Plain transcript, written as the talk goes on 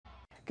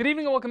Good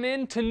evening and welcome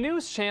in to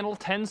News Channel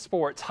 10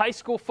 Sports. High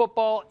school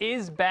football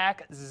is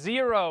back.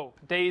 0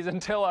 days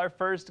until our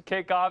first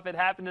kickoff. It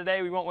happened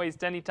today. We won't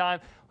waste any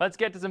time. Let's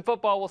get to some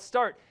football. We'll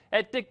start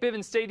at Dick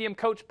Bivens Stadium.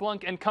 Coach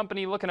Blunk and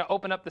company looking to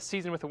open up the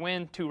season with a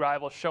win. Two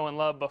rivals showing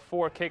love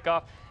before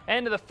kickoff.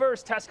 End of the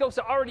first, Tascosa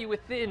already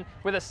within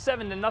with a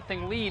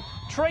 7-0 lead.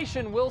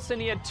 Tracian Wilson,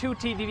 he had 2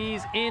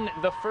 TDs in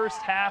the first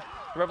half.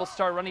 The Rebels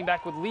star running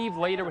back would leave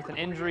later with an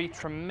injury.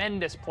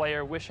 Tremendous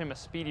player. Wish him a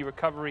speedy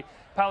recovery.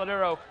 Palo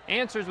Duro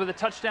answers with a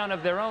touchdown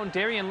of their own.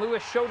 Darian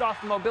Lewis showed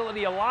off the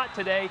mobility a lot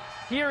today.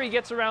 Here he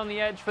gets around the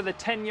edge for the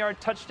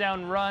 10-yard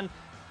touchdown run.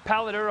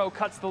 Palo Duro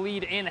cuts the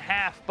lead in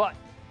half, but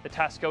the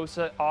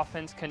Tascosa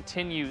offense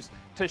continues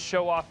to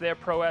show off their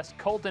prowess.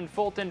 Colton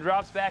Fulton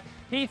drops back.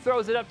 He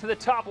throws it up to the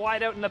top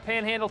wide out in the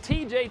panhandle.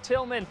 TJ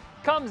Tillman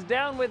comes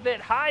down with it,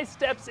 high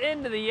steps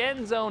into the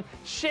end zone,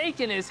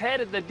 shaking his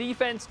head at the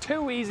defense.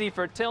 Too easy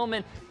for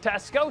Tillman.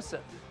 Tascosa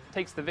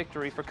takes the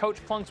victory for Coach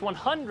Plunk's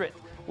 100th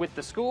with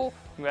the school.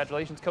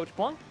 Congratulations, Coach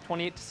Plunk.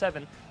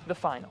 28-7, the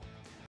final.